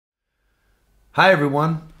Hi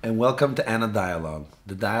everyone, and welcome to Ana Dialogue,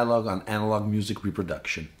 the dialogue on analog music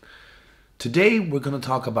reproduction. Today we're going to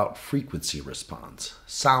talk about frequency response,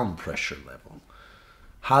 sound pressure level,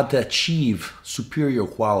 how to achieve superior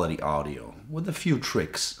quality audio with a few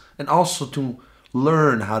tricks, and also to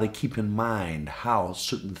learn how to keep in mind how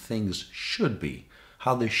certain things should be,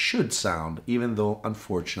 how they should sound, even though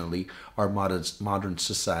unfortunately our modern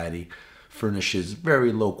society furnishes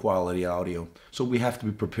very low quality audio. So we have to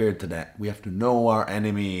be prepared to that. We have to know our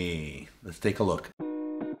enemy. Let's take a look.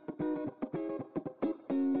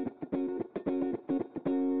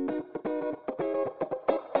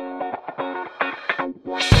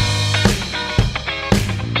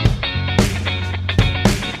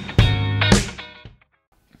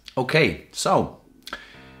 Okay, so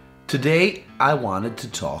today I wanted to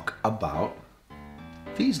talk about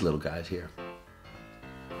these little guys here.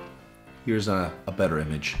 Here's a better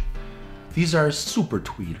image. These are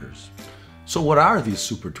SuperTweeters. So what are these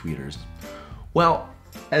SuperTweeters? Well,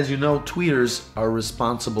 as you know, tweeters are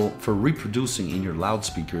responsible for reproducing in your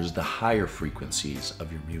loudspeakers the higher frequencies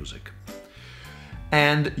of your music.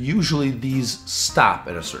 And usually these stop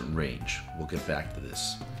at a certain range. We'll get back to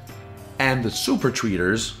this. And the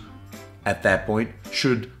SuperTweeters, at that point,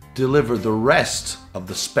 should deliver the rest of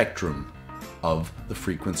the spectrum of the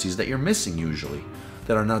frequencies that you're missing usually,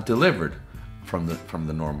 that are not delivered from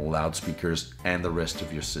the normal loudspeakers and the rest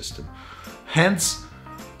of your system. Hence,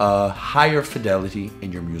 a higher fidelity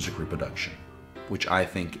in your music reproduction, which I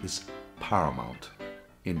think is paramount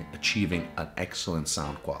in achieving an excellent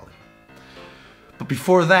sound quality. But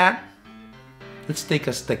before that, let's take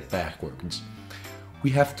a step backwards. We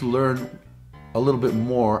have to learn a little bit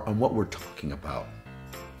more on what we're talking about.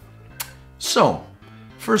 So,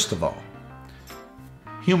 first of all,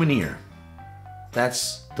 human ear.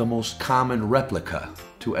 That's the most common replica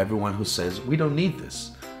to everyone who says, we don't need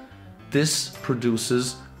this. This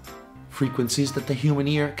produces frequencies that the human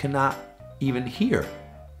ear cannot even hear.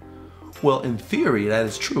 Well, in theory, that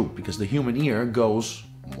is true, because the human ear goes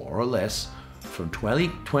more or less from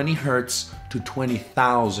 20 hertz to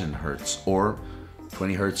 20,000 hertz, or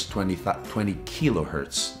 20 hertz, 20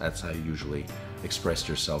 kilohertz. That's how you usually express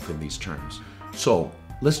yourself in these terms. So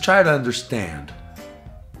let's try to understand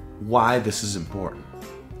why this is important.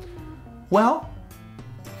 Well,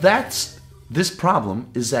 this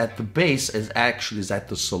problem is at the base, is at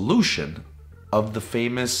the solution of the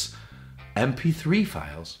famous MP3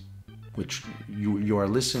 files, which you are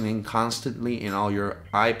listening constantly in all your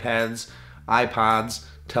iPads, iPods,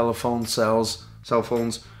 telephone cells, cell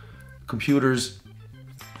phones, computers,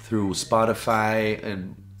 through Spotify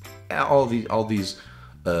and all these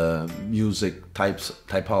music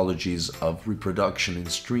typologies of reproduction and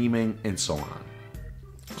streaming and so on.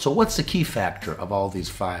 So what's the key factor of all these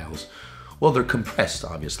files? Well, they're compressed,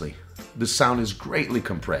 obviously. The sound is greatly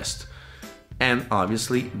compressed, and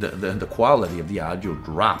obviously the quality of the audio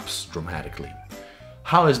drops dramatically.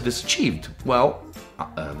 How is this achieved? Well,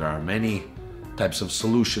 there are many types of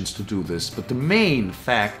solutions to do this, but the main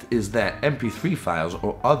fact is that MP3 files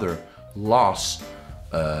or other lossy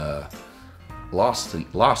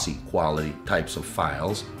quality types of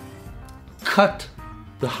files cut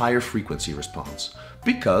the higher frequency response,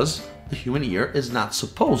 because the human ear is not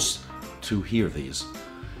supposed to hear these.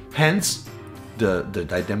 Hence, the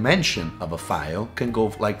dimension of a file can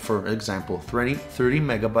go, like, for example, 30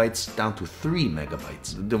 megabytes down to 3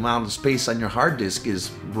 megabytes. The amount of space on your hard disk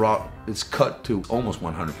is cut to almost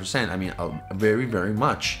 100%. I mean, very, very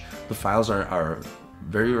much. The files are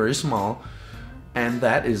very, very small, and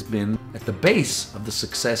that has been at the base of the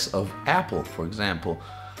success of Apple, for example,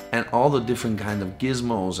 and all the different kind of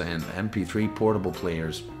gizmos and MP3 portable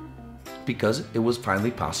players, because it was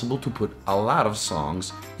finally possible to put a lot of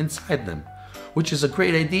songs inside them, which is a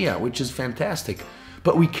great idea, which is fantastic.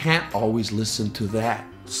 But we can't always listen to that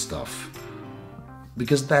stuff,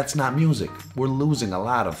 because that's not music. We're losing a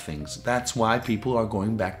lot of things. That's why people are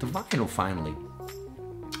going back to vinyl finally.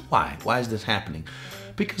 Why? Why is this happening?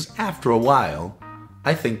 Because after a while,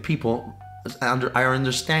 I think people are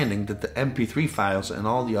understanding that the MP3 files and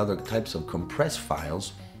all the other types of compressed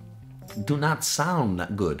files do not sound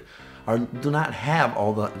that good, or do not have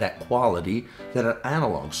all that quality that an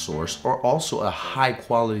analog source or also a high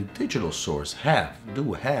quality digital source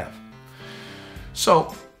do have.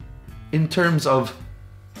 So, in terms of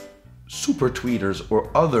SuperTweeters or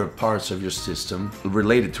other parts of your system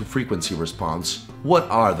related to frequency response, what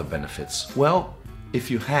are the benefits? Well, if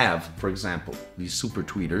you have, for example, these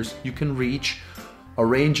SuperTweeters, you can reach a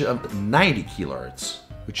range of 90 kilohertz,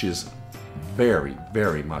 which is very,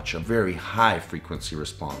 very much a very high frequency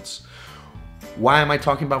response. Why am I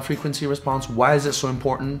talking about frequency response? Why is it so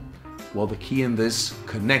important? Well, the key in this,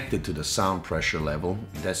 connected to the sound pressure level,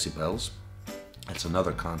 decibels, that's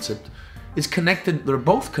another concept, is connected, they're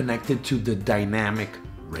both connected to the dynamic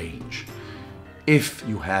range. If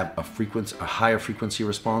you have a higher frequency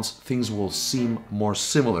response, things will seem more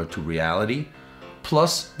similar to reality.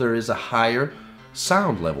 Plus, there is a higher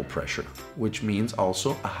sound level pressure, which means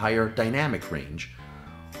also a higher dynamic range.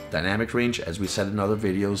 Dynamic range, as we said in other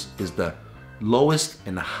videos, is the lowest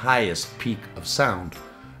and the highest peak of sound.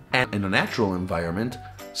 And in a natural environment,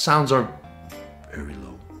 sounds are very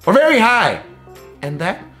low or very high. And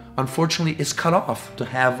that, unfortunately, is cut off to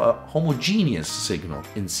have a homogeneous signal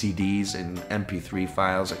in CDs, in MP3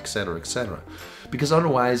 files, etc., etc. Because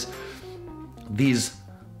otherwise, these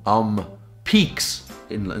peaks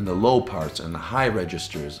in the low parts and the high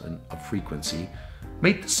registers of frequency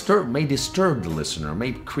may disturb the listener,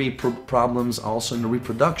 may create problems also in the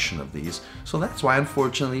reproduction of these. So that's why,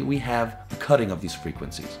 unfortunately, we have the cutting of these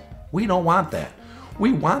frequencies. We don't want that.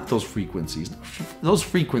 We want those frequencies. Those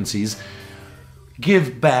frequencies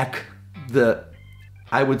give back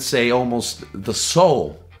I would say, almost the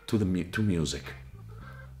soul to music.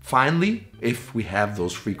 Finally, if we have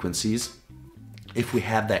those frequencies, if we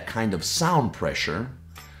have that kind of sound pressure,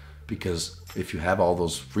 because if you have all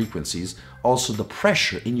those frequencies, also the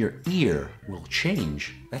pressure in your ear will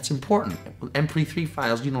change. That's important. With MP3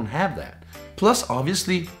 files, you don't have that. Plus,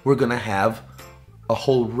 obviously, we're gonna have a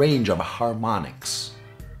whole range of harmonics.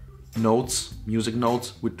 Notes, music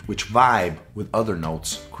notes, which vibe with other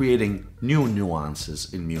notes, creating new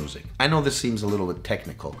nuances in music. I know this seems a little bit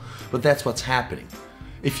technical, but that's what's happening.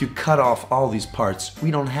 If you cut off all these parts, we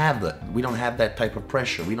don't have that type of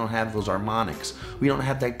pressure. We don't have those harmonics. We don't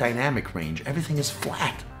have that dynamic range. Everything is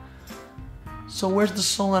flat. So where's the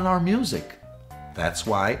soul in our music? That's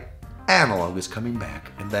why analog is coming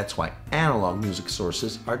back, and that's why analog music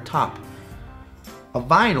sources are top. A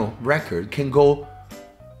vinyl record can go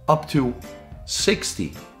up to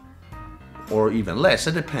 60 or even less.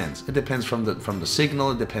 It depends. It depends from the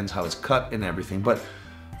signal. It depends how it's cut and everything. But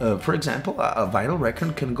for example, a vinyl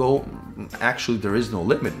record can go, actually there is no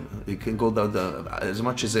limit. It can go as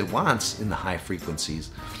much as it wants in the high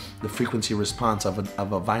frequencies. The frequency response of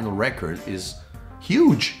a vinyl record is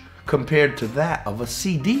huge compared to that of a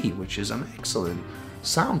CD, which is an excellent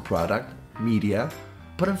sound product, media.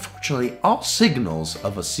 But unfortunately, all signals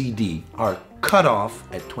of a CD are cut off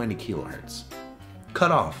at 20 kilohertz.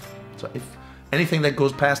 Cut off. So if anything that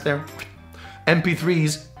goes past there,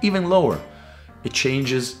 MP3s, even lower. It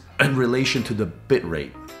changes in relation to the bit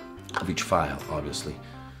rate of each file, obviously.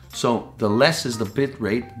 So the less is the bit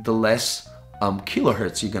rate, the less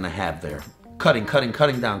kilohertz you're gonna have there. Cutting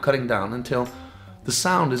down until the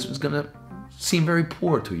sound is gonna seem very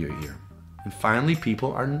poor to your ear. And finally,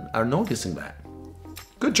 people are noticing that.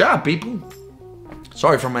 Good job, people.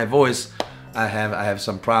 Sorry for my voice. I have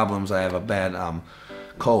some problems. I have a bad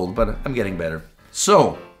cold, but I'm getting better.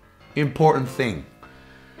 So, important thing.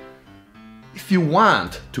 If you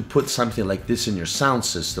want to put something like this in your sound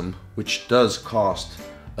system, which does cost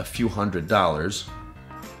a few $100s,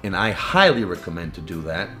 and I highly recommend to do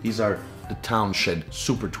that. These are the Townshed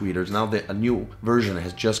SuperTweeters. Now a new version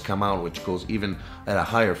has just come out, which goes even at a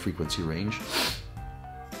higher frequency range.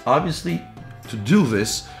 Obviously, to do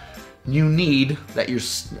this, you need that your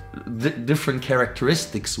different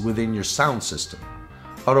characteristics within your sound system.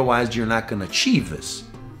 Otherwise, you're not going to achieve this.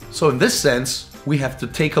 So in this sense, we have to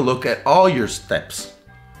take a look at all your steps.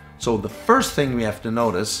 So the first thing we have to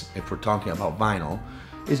notice, if we're talking about vinyl,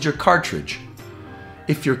 is your cartridge.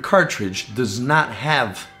 If your cartridge does not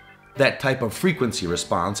have that type of frequency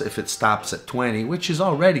response, if it stops at 20, which is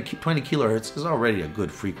already, 20 kilohertz is already a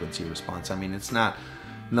good frequency response. I mean, it's not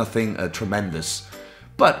nothing tremendous.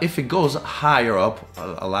 But if it goes higher up,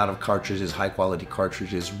 a lot of cartridges, high quality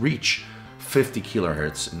cartridges, reach 50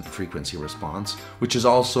 kilohertz in frequency response, which is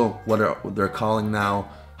also what they're calling now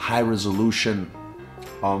high resolution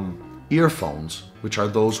earphones, which are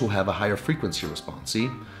those who have a higher frequency response. See,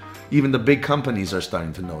 even the big companies are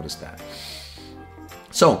starting to notice that.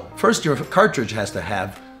 So first, your cartridge has to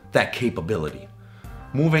have that capability.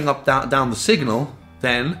 Moving up down the signal,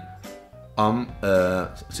 then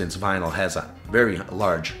since vinyl has a very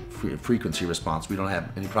large frequency response, we don't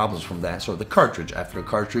have any problems from that. So the cartridge, after the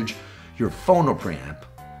cartridge, your phono preamp.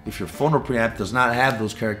 If your phono preamp does not have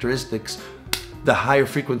those characteristics, the higher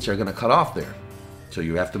frequency are going to cut off there. So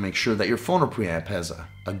you have to make sure that your phono preamp has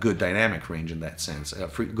a good dynamic range in that sense, a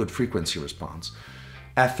good frequency response.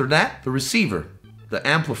 After that, the receiver, the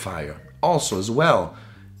amplifier, also as well,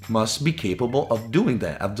 must be capable of doing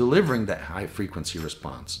that, of delivering that high frequency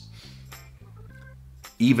response.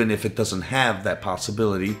 Even if it doesn't have that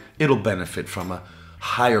possibility, it'll benefit from a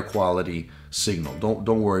higher quality signal.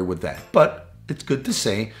 Don't worry with that. But it's good to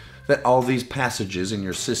say that all these passages in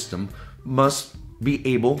your system must be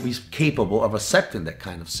capable of accepting that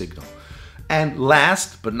kind of signal. And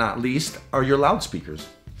last but not least are your loudspeakers,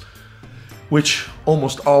 which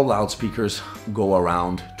almost all loudspeakers go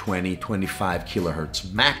around 20-25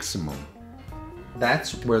 kilohertz maximum.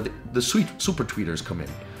 That's where the SuperTweeters come in,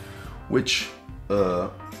 which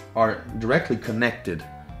are directly connected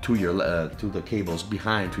to the cables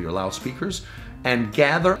behind to your loudspeakers and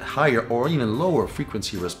gather higher or even lower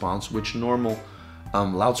frequency response, which normal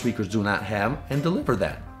loudspeakers do not have, and deliver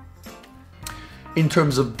that. In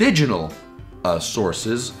terms of digital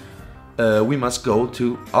sources, we must go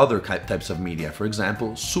to other types of media. For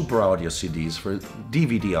example, super audio CDs for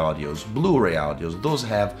DVD audios, Blu-ray audios. Those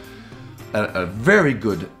have a very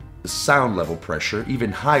good sound level pressure,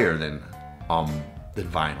 even higher than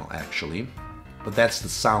vinyl actually. But that's the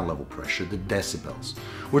sound level pressure, the decibels.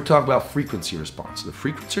 We're talking about frequency response. The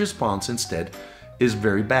frequency response instead is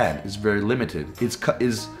very bad, is very limited.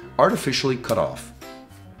 Is artificially cut off.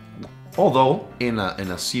 Although in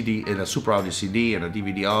a CD, in a super audio CD, in a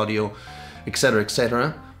DVD audio,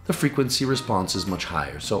 etc., the frequency response is much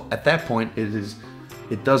higher. So at that point,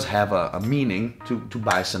 it does have a meaning to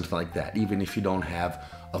buy something like that, even if you don't have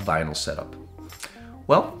a vinyl setup.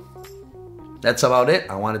 Well, that's about it.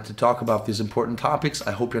 I wanted to talk about these important topics.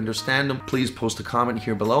 I hope you understand them. Please post a comment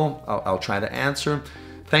here below. I'll try to answer.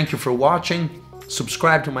 Thank you for watching.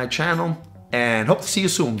 Subscribe to my channel and hope to see you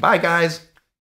soon. Bye, guys.